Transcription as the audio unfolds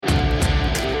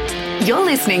You're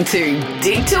listening to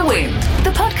Dig to Win,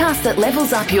 the podcast that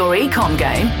levels up your ecom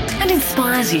game and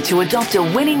inspires you to adopt a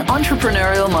winning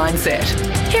entrepreneurial mindset.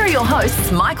 Here are your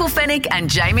hosts, Michael Fennick and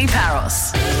Jamie Paros.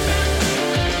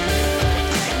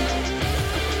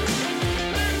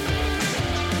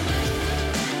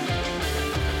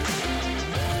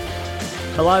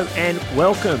 Hello and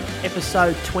welcome.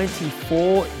 Episode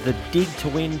 24, the Dig to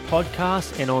Win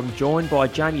podcast, and I'm joined by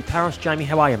Jamie Paros. Jamie,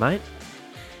 how are you, mate?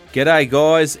 G'day,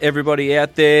 guys, everybody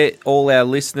out there, all our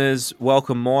listeners.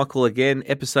 Welcome, Michael, again.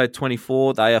 Episode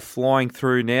 24, they are flying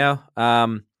through now.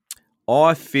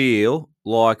 I feel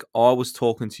like I was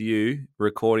talking to you,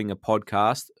 recording a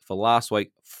podcast for last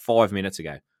week, 5 minutes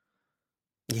ago.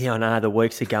 Yeah, I know. The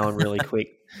weeks are going really quick,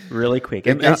 really quick.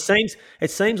 It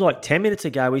seems like 10 minutes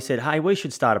ago we said, hey, we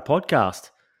should start a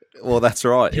podcast. Well, that's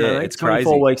right. You know, it's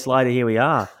 24 crazy. weeks later, here we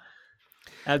are.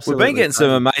 Absolutely. We've been getting some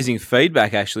amazing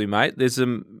feedback, actually, mate. There's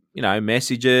some,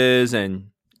 messages and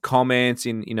comments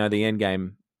in, the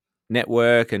Endgame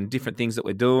network and different things that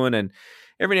we're doing. And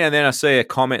every now and then I see a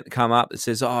comment come up that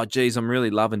says, oh, geez, I'm really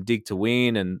loving Dig to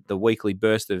Win and the weekly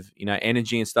burst of,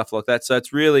 energy and stuff like that. So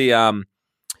it's really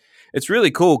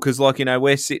cool because,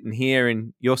 we're sitting here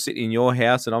and you're sitting in your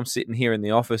house and I'm sitting here in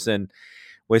the office and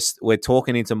we're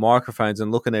talking into microphones and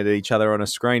looking at each other on a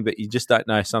screen, but you just don't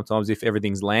know sometimes if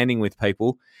everything's landing with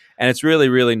people. And it's really,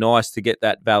 really nice to get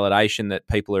that validation that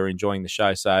people are enjoying the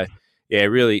show. So, yeah,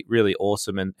 really, really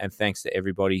awesome. And thanks to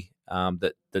everybody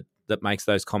that makes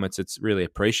those comments. It's really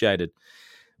appreciated.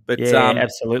 But yeah,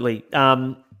 absolutely.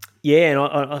 And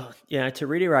to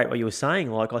reiterate what you were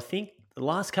saying, I think the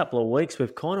last couple of weeks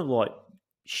we've kind of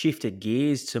shifted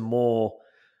gears to more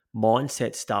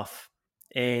mindset stuff.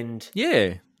 And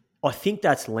yeah, I think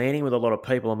that's landing with a lot of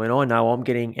people. I mean, I know I'm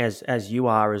getting, as you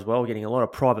are as well, getting a lot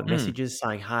of private messages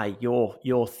saying, hey, your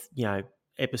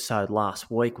episode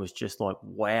last week was just like,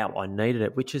 wow, I needed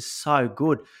it, which is so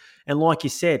good. And like you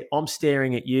said, I'm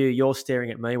staring at you, you're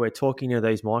staring at me, we're talking to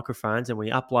these microphones and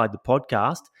we upload the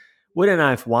podcast. We don't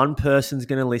know if one person's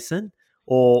going to listen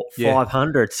or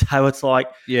 500. So it's like,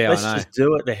 let's just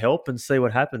do it to help and see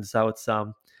what happens. So it's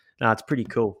it's pretty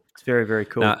cool. It's very, very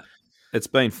cool. No, it's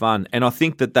been fun. And I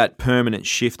think that permanent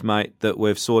shift, mate, that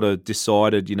we've sort of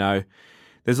decided,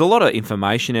 there's a lot of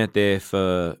information out there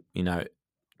for,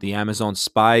 the Amazon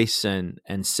space and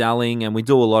selling. And we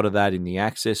do a lot of that in the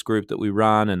Access group that we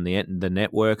run and the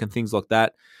network and things like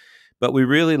that. But we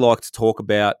really like to talk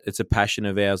about, it's a passion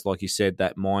of ours, like you said,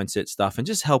 that mindset stuff and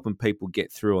just helping people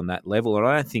get through on that level. And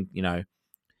I don't think,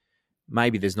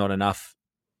 maybe there's not enough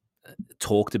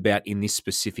talked about in this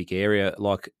specific area,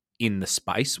 in the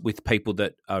space with people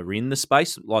that are in the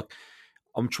space. What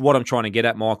I'm trying to get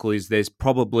at, Michael, is there's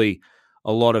probably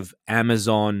a lot of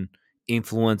Amazon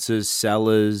influencers,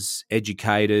 sellers,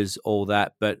 educators, all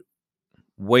that. But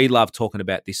we love talking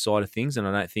about this side of things. And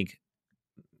I don't think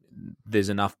there's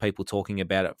enough people talking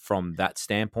about it from that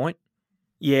standpoint.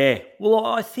 Yeah. Well,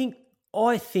 I think,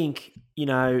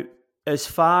 as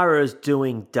far as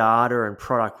doing data and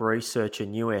product research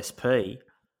and USP,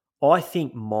 I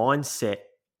think mindset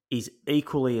is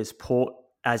equally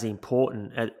as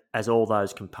important as all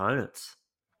those components.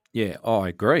 Yeah, I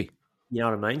agree. You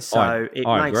know what I mean? So it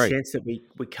makes agree. sense that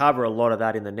we cover a lot of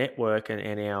that in the network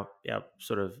and our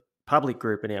sort of public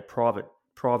group and our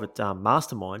private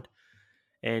mastermind.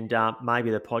 And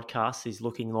maybe the podcast is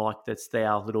looking like that's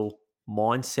our little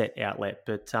mindset outlet.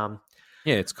 But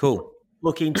yeah, it's cool.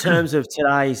 Look, in terms of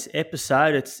today's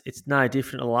episode, it's no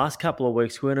different than the last couple of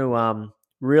weeks. We're going to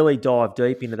really dive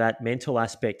deep into that mental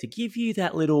aspect to give you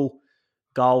that little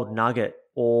gold nugget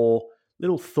or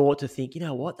little thought to think, you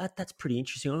know what, that's pretty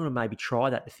interesting. I'm going to maybe try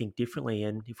that to think differently.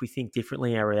 And if we think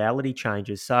differently, our reality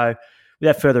changes. So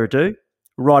without further ado,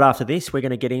 right after this, we're going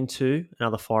to get into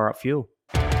another Fire Up Fuel.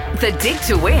 The Dig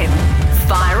to Win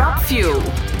Fire Up Fuel.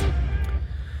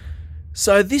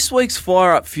 So this week's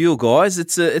Fire Up Fuel, guys,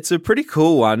 it's a pretty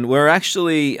cool one. We're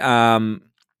actually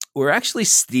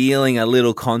stealing a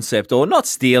little concept, or not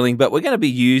stealing, but we're going to be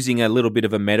using a little bit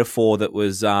of a metaphor that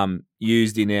was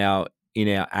used in our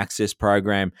Access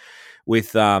program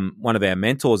with one of our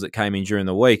mentors that came in during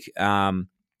the week.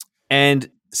 And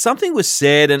something was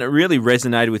said, and it really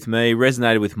resonated with me,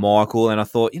 resonated with Michael, and I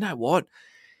thought, you know what?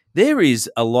 There is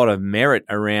a lot of merit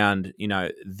around,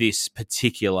 this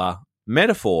particular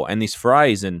metaphor and this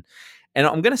phrase, and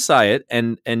I'm going to say it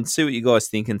and see what you guys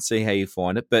think and see how you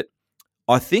find it. But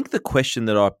I think the question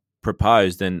that I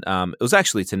proposed, and it was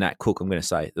actually to Nat Cook, I'm going to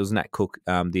say. It was Nat Cook,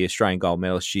 the Australian gold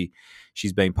medalist.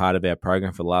 She's been part of our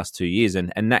program for the last 2 years,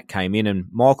 and Nat came in, and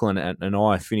Michael and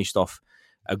I finished off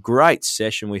a great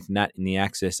session with Nat in the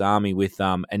Access Army with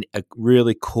a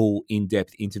really cool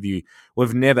in-depth interview.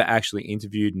 We've never actually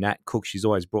interviewed Nat Cook. She's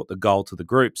always brought the gold to the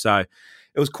group. So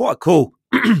it was quite cool.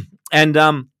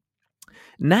 And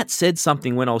Nat said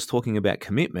something when I was talking about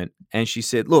commitment, and she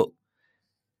said, look,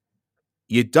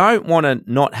 you don't want to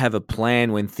not have a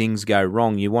plan when things go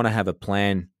wrong. You want to have a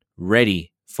plan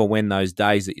ready for when those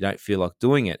days that you don't feel like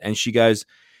doing it. And she goes,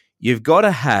 you've got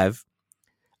to have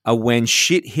a when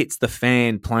shit hits the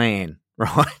fan plan,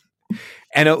 right?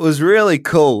 And it was really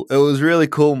cool. It was really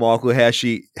cool, Michael, how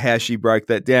she broke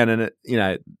that down. And it, you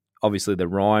know, obviously the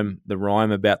rhyme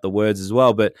about the words as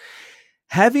well. But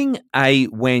having a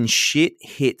when shit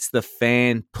hits the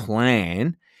fan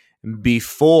plan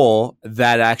before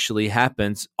that actually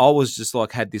happens, I was just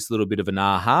like had this little bit of an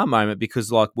aha moment,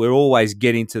 because like we're always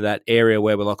getting to that area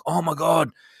where we're like, oh my God,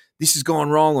 this has gone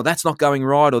wrong, or that's not going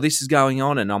right, or this is going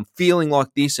on, and I'm feeling like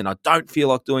this, and I don't feel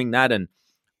like doing that, and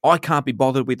I can't be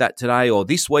bothered with that today, or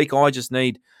this week I just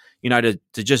need, you know,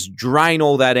 to just drain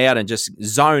all that out and just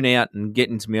zone out and get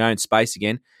into my own space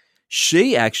again.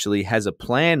 She actually has a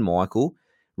plan, Michael,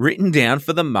 written down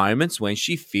for the moments when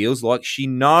she feels like she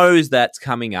knows that's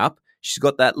coming up. She's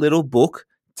got that little book,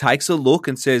 takes a look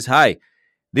and says, hey,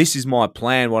 this is my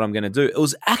plan, what I'm going to do. It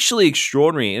was actually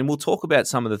extraordinary, and we'll talk about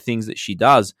some of the things that she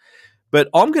does. But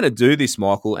I'm going to do this,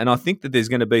 Michael, and I think that there's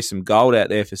going to be some gold out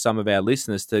there for some of our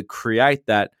listeners to create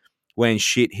that when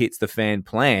shit hits the fan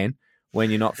plan when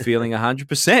you're not feeling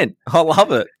 100%. I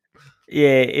love it.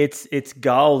 Yeah, it's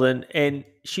gold. And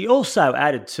she also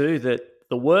added too that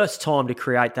the worst time to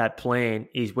create that plan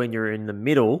is when you're in the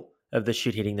middle of the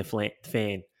shit hitting the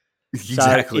fan.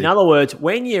 Exactly. So, in other words,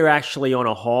 when you're actually on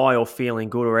a high or feeling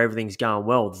good or everything's going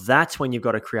well, that's when you've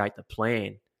got to create the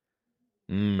plan,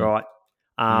 right?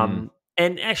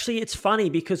 And actually, it's funny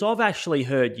because I've actually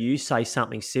heard you say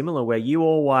something similar where you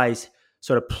always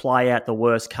sort of play out the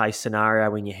worst case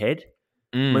scenario in your head.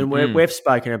 We've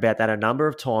spoken about that a number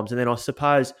of times, and then I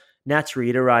suppose Nat's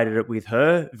reiterated it with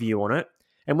her view on it.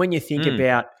 And when you think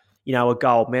about, you know, a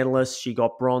gold medalist, she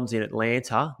got bronze in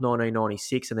Atlanta,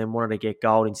 1996, and then wanted to get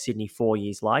gold in Sydney 4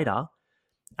 years later.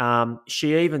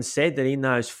 She even said that in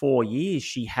those 4 years,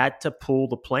 she had to pull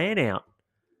the plan out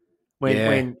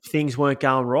when things weren't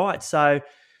going right. So,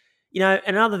 you know,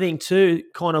 another thing too,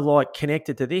 kind of like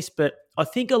connected to this, but I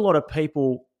think a lot of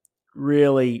people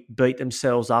really beat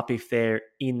themselves up if they're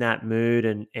in that mood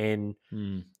and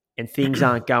things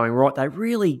aren't going right. They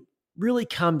really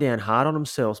come down hard on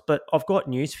themselves. But I've got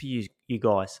news for you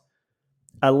guys.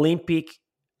 Olympic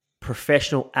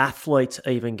professional athletes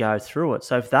even go through it.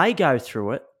 So if they go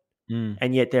through it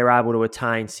and yet they're able to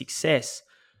attain success,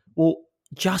 well,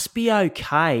 just be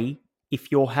okay if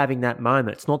you're having that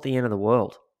moment. It's not the end of the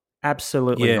world.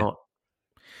 Absolutely not.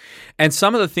 And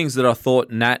some of the things that I thought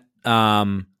Nat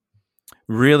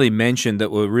really mentioned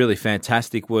that were really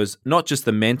fantastic was not just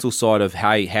the mental side of,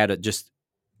 hey, how to just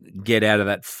get out of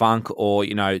that funk or,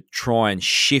 you know, try and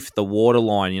shift the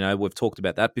waterline. You know, we've talked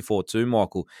about that before too,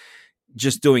 Michael.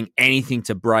 Just doing anything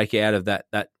to break out of that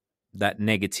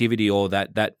negativity or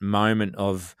that moment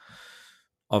of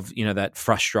you know, that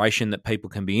frustration that people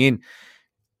can be in.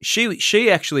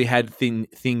 She actually had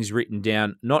things written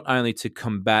down not only to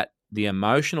combat the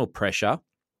emotional pressure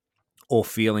or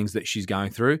feelings that she's going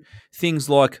through, things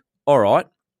like, all right,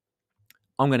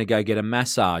 I'm going to go get a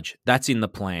massage. That's in the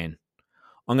plan.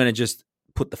 I'm going to just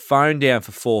put the phone down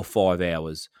for 4 or 5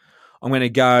 hours. I'm going to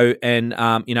go and,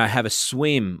 you know, have a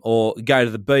swim or go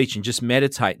to the beach and just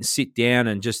meditate and sit down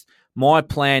and just, my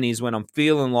plan is when I'm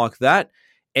feeling like that,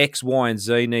 X, Y, and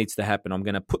Z needs to happen. I'm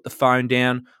going to put the phone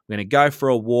down. I'm going to go for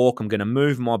a walk. I'm going to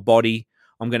move my body.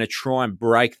 I'm going to try and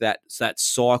break that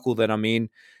cycle that I'm in,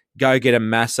 go get a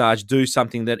massage, do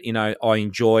something that, you know, I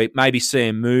enjoy, maybe see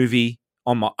a movie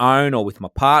on my own or with my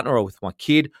partner or with my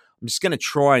kid. I'm just going to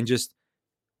try and just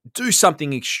do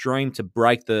something extreme to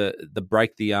break the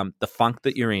funk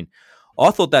that you're in.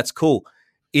 I thought that's cool.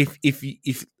 If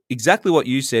exactly what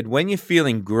you said, when you're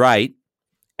feeling great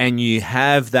and you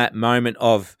have that moment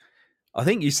of, I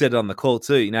think you said it on the call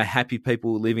too, you know, happy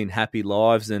people live in happy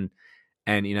lives and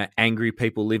you know, angry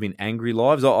people live in angry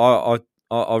lives. I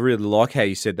really like how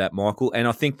you said that, Michael. And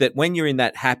I think that when you're in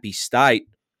that happy state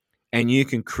and you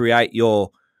can create your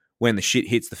when the shit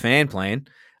hits the fan plan,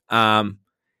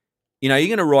 you know,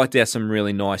 you're going to write down some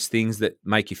really nice things that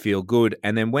make you feel good.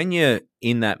 And then when you're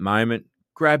in that moment,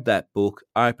 grab that book,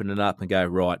 open it up and go,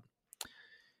 right,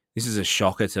 this is a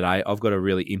shocker today. I've got to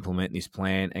really implement this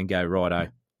plan and go, righto,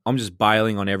 I'm just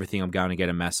bailing on everything. I'm going to get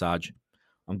a massage.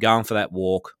 I'm going for that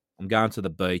walk. I'm going to the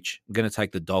beach. I'm going to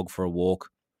take the dog for a walk.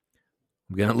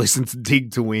 I'm going to listen to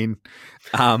Dig to Win.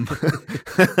 Maybe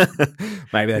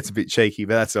that's a bit cheeky,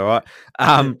 but that's all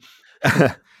right.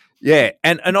 Yeah,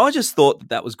 and I just thought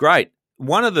that was great.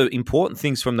 One of the important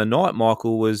things from the night,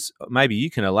 Michael, was maybe you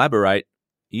can elaborate.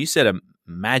 You said a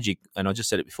magic, and I just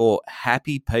said it before,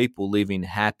 happy people live in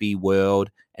happy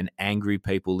world and angry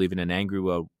people live in an angry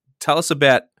world. Tell us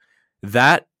about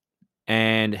that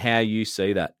and how you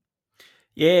see that.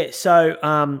 Yeah,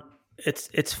 so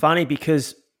it's funny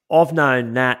because I've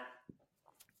known Nat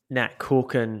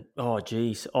Cook, and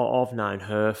I've known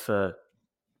her for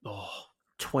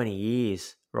 20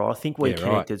 years, right? I think we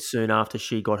connected soon after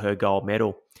she got her gold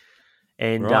medal,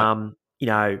 and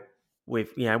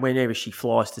whenever she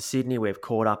flies to Sydney, we've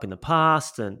caught up in the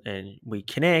past, and we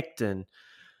connect, and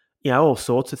all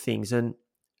sorts of things. And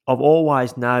I've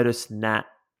always noticed Nat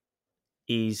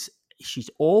she's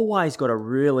always got a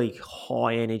really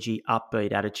high energy,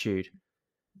 upbeat attitude.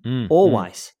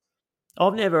 Always.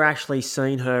 I've never actually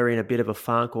seen her in a bit of a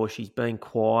funk or she's been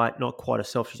quiet, not quite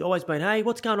herself. She's always been, hey,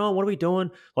 what's going on? What are we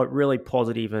doing? Like really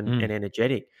positive and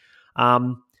energetic.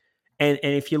 And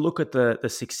if you look at the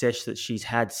success that she's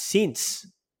had since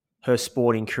her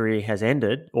sporting career has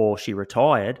ended or she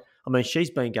retired, I mean, she's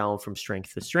been going from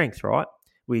strength to strength, right?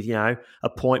 With,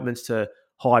 appointments to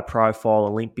high-profile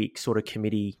Olympic sort of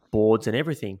committee boards and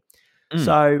everything.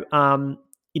 So, and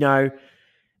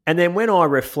then when I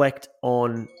reflect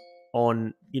on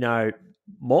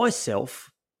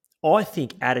myself, I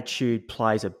think attitude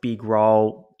plays a big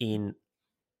role in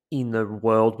the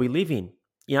world we live in.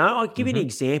 I'll give you an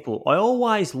example. I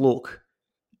always look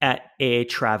at air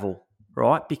travel,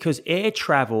 right? Because air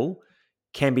travel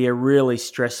can be a really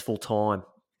stressful time.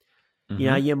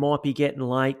 You might be getting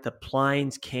late, the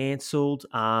plane's cancelled,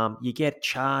 you get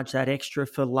charged that extra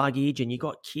for luggage and you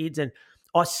got kids. And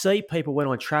I see people when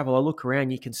I travel, I look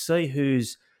around, you can see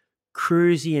who's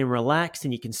cruisy and relaxed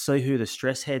and you can see who the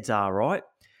stress heads are, right?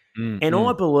 And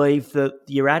I believe that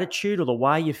your attitude or the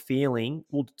way you're feeling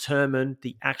will determine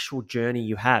the actual journey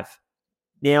you have.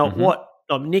 Now,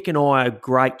 Nick and I are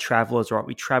great travellers, right?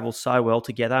 We travel so well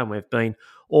together and we've been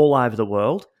all over the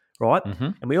world, right?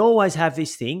 And we always have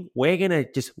this thing, we're going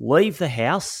to just leave the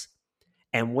house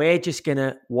and we're just going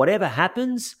to, whatever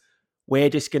happens, we're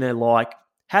just going to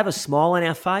have a smile on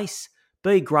our face,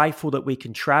 be grateful that we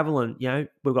can travel and,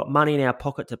 we've got money in our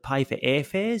pocket to pay for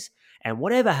airfares. And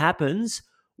whatever happens,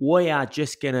 we are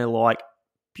just going to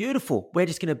beautiful. We're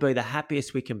just going to be the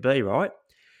happiest we can be, right?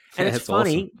 And it's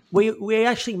funny, awesome. We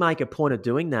actually make a point of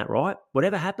doing that, right?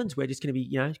 Whatever happens, we're just going to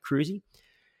be, cruising.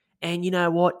 And you know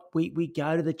what? We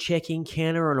go to the check-in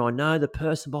counter and I know the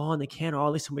person behind the counter,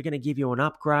 listen, we're going to give you an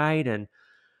upgrade and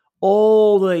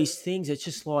all these things. It's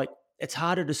just it's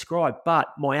hard to describe. But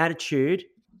my attitude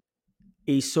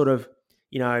is sort of,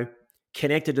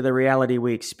 connected to the reality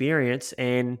we experience.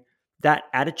 And that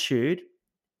attitude,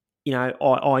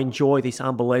 I enjoy this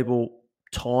unbelievable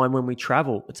time when we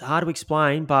travel. It's hard to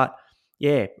explain, but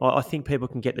yeah, I think people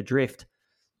can get the drift.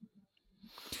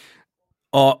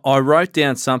 I wrote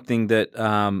down something that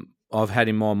I've had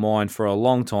in my mind for a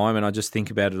long time, and I just think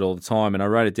about it all the time. And I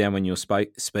wrote it down when you were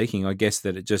speaking. I guess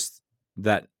that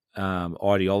that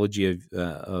ideology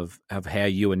of how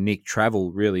you and Nick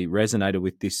travel really resonated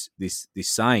with this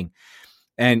saying.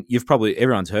 And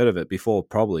everyone's heard of it before.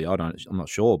 Probably I'm not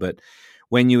sure, but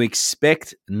when you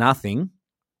expect nothing,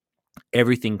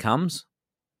 everything comes,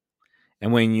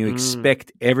 and when you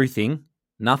expect everything,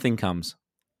 nothing comes.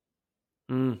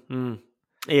 Yeah,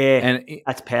 and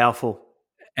that's powerful.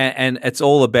 And it's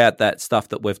all about that stuff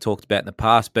that we've talked about in the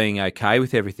past, being okay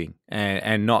with everything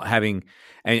and not having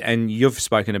 – and you've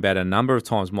spoken about a number of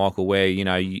times, Michael, where,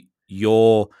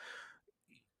 you're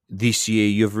this year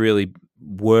you've really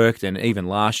worked, and even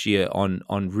last year on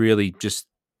really just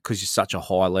because you're such a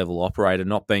high-level operator,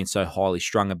 not being so highly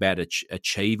strung about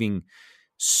achieving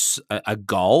a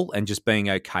goal and just being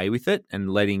okay with it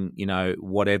and letting,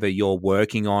 whatever you're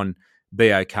working on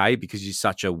be okay because you're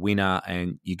such a winner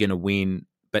and you're going to win.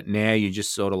 But now you're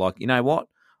just sort of like, you know what?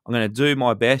 I'm going to do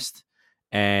my best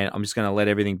and I'm just going to let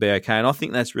everything be okay. And I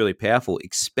think that's really powerful.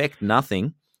 Expect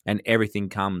nothing and everything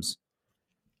comes.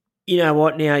 You know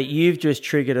what? Now you've just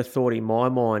triggered a thought in my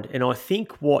mind. And I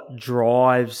think what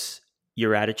drives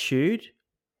your attitude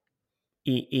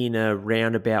in a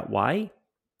roundabout way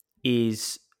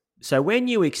is, so when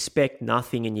you expect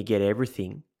nothing and you get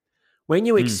everything, when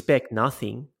you expect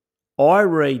nothing, I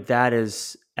read that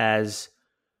as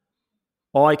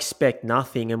I expect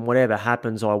nothing and whatever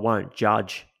happens, I won't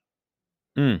judge.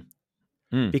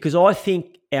 Because I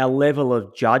think our level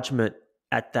of judgment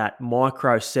at that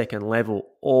microsecond level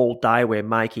all day, we're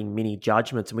making mini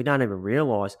judgments and we don't even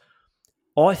realise.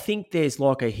 I think there's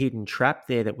like a hidden trap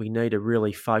there that we need to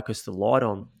really focus the light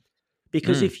on.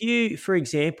 Because if you, for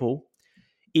example,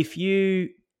 if you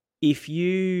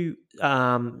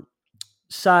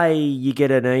say you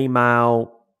get an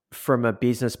email from a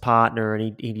business partner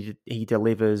and he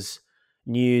delivers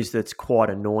news that's quite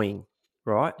annoying,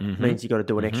 right? Means you got to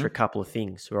do an extra couple of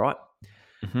things, right?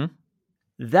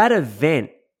 That event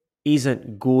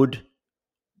isn't good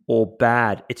or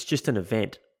bad. It's just an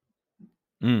event.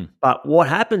 But what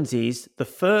happens is the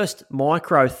first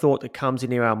micro thought that comes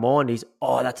into our mind is,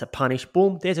 oh, that's a punish.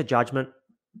 Boom, there's a judgment.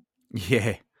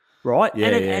 Yeah. Right? Yeah,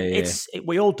 It's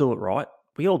we all do it, right?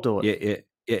 We all do it.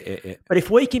 Yeah. But if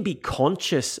we can be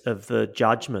conscious of the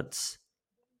judgments,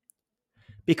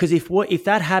 because if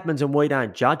that happens and we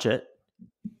don't judge it,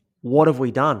 what have we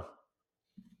done?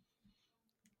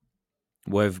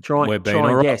 We've been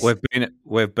all right.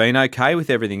 We've been okay with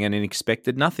everything and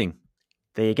expected nothing.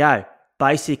 There you go.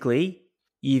 Basically,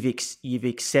 you've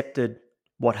accepted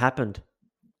what happened,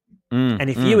 and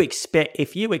if you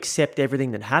accept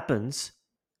everything that happens,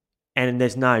 and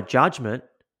there's no judgment,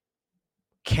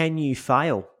 can you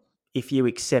fail if you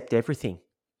accept everything?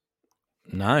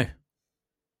 No,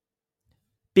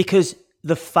 because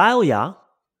the failure,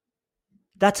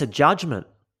 that's a judgment,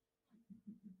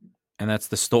 and that's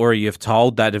the story you've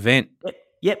told that event.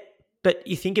 Yep. But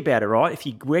you think about it,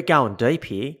 right? We're going deep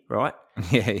here, right?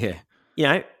 Yeah. You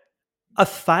know, a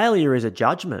failure is a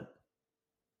judgment.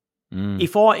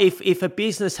 If a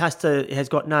business has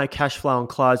got no cash flow and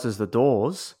closes the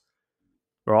doors,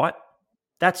 right?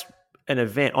 That's an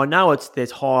event. I know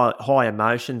there's high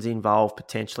emotions involved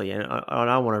potentially, and I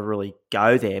don't want to really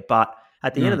go there. But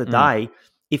at the end of the day,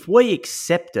 if we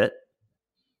accept it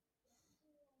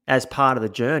as part of the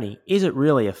journey, is it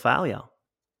really a failure?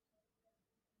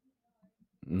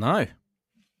 No.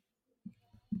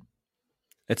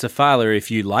 It's a failure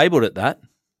if you labelled it that.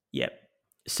 Yep.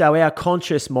 So our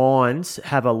conscious minds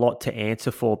have a lot to answer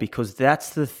for, because that's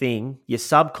the thing. Your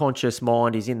subconscious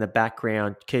mind is in the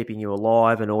background keeping you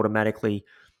alive and automatically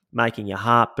making your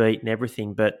heart beat and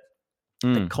everything. But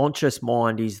the conscious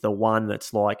mind is the one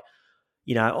that's like,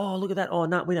 you know, oh, look at that. Oh,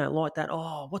 no, we don't like that.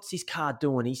 Oh, what's this car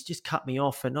doing? He's just cut me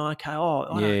off. And okay,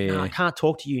 I can't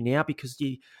talk to you now because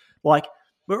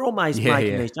we're always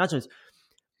making these judgments.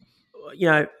 You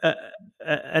know,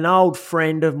 an old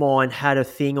friend of mine had a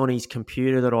thing on his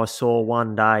computer that I saw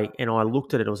one day, and I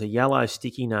looked at it. It was a yellow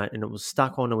sticky note, and it was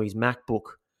stuck onto his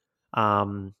MacBook,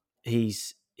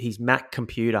 his Mac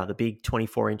computer, the big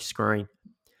 24-inch screen.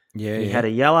 Yeah, he had a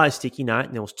yellow sticky note,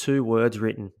 and there was 2 words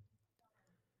written,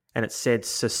 and it said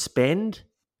 "suspend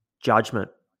judgment."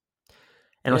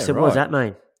 And I said, "What does that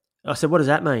mean?" I said, "What does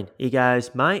that mean?" He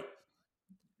goes, "Mate,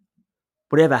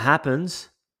 whatever happens,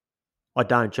 I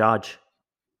don't judge.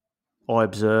 I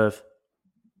observe."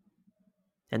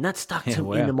 And that stuck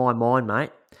into my mind,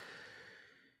 mate.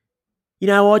 You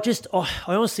know, I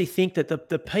honestly think that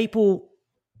the people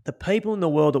in the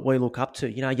world that we look up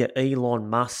to, you know, your Elon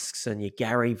Musks and your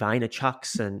Gary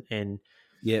Vaynerchuks and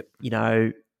you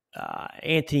know,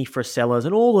 Anthony Frisellas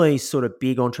and all these sort of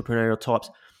big entrepreneurial types,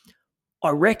 I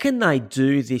reckon they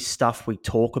do this stuff we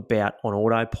talk about on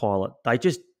autopilot. They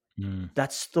just,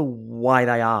 that's the way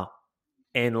they are.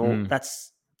 And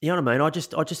that's, you know what I mean? I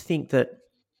just think that,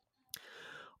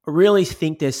 I really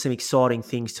think there's some exciting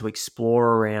things to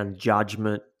explore around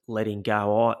judgment, letting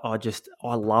go.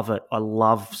 I love it. I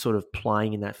love sort of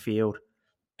playing in that field.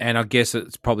 And I guess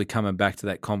it's probably coming back to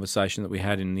that conversation that we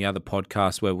had in the other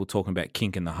podcast where we're talking about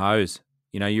kinking the hose.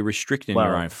 You know, you're restricting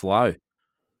your own flow.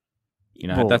 You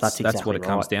know, that's exactly what it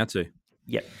comes down to.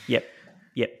 Yep.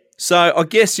 So I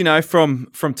guess, you know,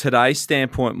 from today's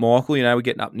standpoint, Michael, you know, we're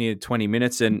getting up near 20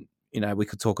 minutes and, you know, we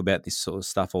could talk about this sort of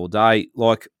stuff all day.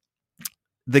 Like,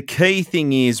 the key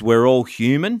thing is we're all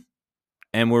human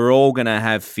and we're all going to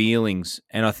have feelings.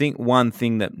 And I think one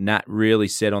thing that Nat really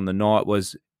said on the night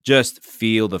was just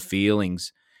feel the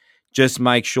feelings. Just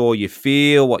make sure you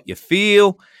feel what you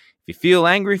feel. If you feel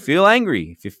angry, feel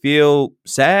angry. If you feel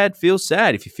sad, feel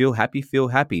sad. If you feel happy, feel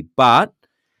happy. But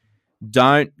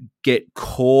don't get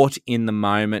caught in the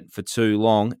moment for too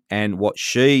long. And what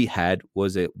she had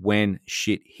was a when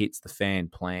shit hits the fan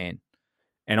plan.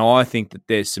 And I think that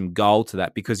there's some gold to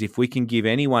that, because if we can give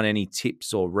anyone any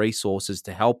tips or resources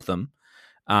to help them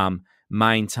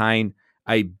maintain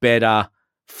a better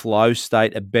flow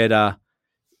state, a better,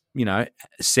 you know,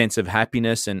 sense of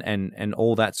happiness and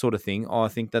all that sort of thing, I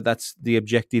think that that's the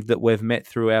objective that we've met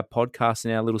through our podcast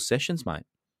and our little sessions, mate.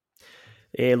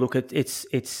 Yeah, look, it's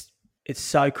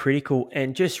so critical.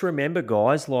 And just remember,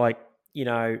 guys, like, you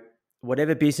know,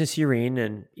 whatever business you're in,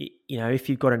 and if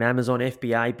you've got an Amazon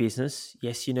FBA business,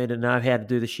 yes, you need to know how to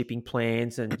do the shipping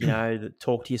plans and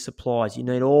talk to your suppliers. You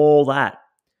need all that.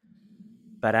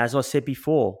 But as I said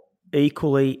before,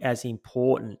 equally as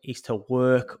important is to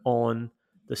work on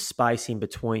the space in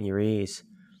between your ears.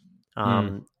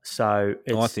 So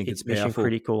I think it's mission powerful.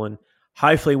 critical, and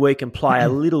hopefully we can play a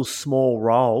little small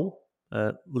role.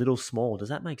 Little small, does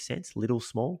that make sense? Little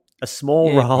small, a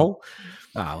small role.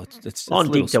 It's on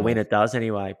little Dig to Win small. it does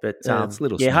anyway. But It's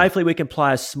little small. hopefully we can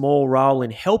play a small role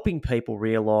in helping people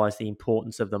realise the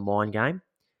importance of the mind game,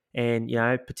 and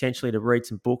potentially to read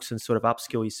some books and sort of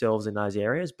upskill yourselves in those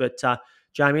areas. But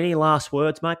Jamie, any last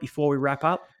words, mate, before we wrap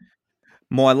up?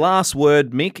 My last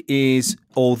word, Mick, is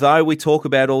although we talk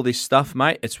about all this stuff,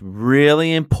 mate, it's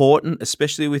really important,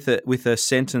 especially with a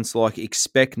sentence like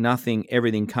expect nothing,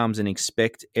 everything comes, and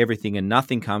expect everything and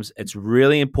nothing comes. It's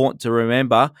really important to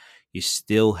remember you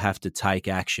still have to take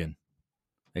action,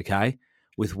 okay?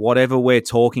 With whatever we're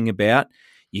talking about,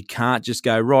 you can't just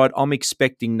go, right, I'm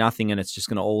expecting nothing and it's just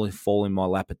going to all fall in my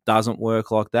lap. It doesn't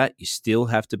work like that. You still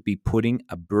have to be putting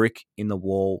a brick in the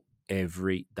wall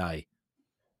every day.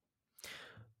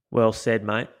 Well said,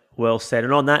 mate. Well said.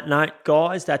 And on that note,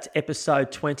 guys, that's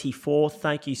episode 24.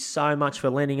 Thank you so much for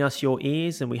lending us your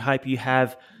ears, and we hope you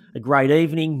have a great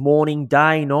evening, morning,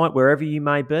 day, night, wherever you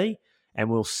may be. And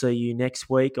we'll see you next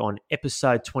week on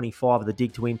episode 25 of the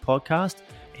Dig to Win podcast.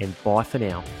 And bye for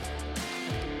now.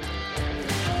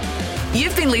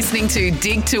 You've been listening to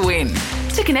Dig to Win.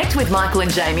 To connect with Michael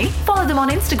and Jamie, follow them on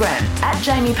Instagram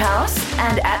 @JamieParis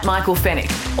and @Michael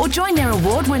Fennick, or join their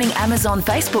award-winning Amazon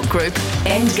Facebook group,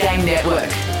 Endgame Network.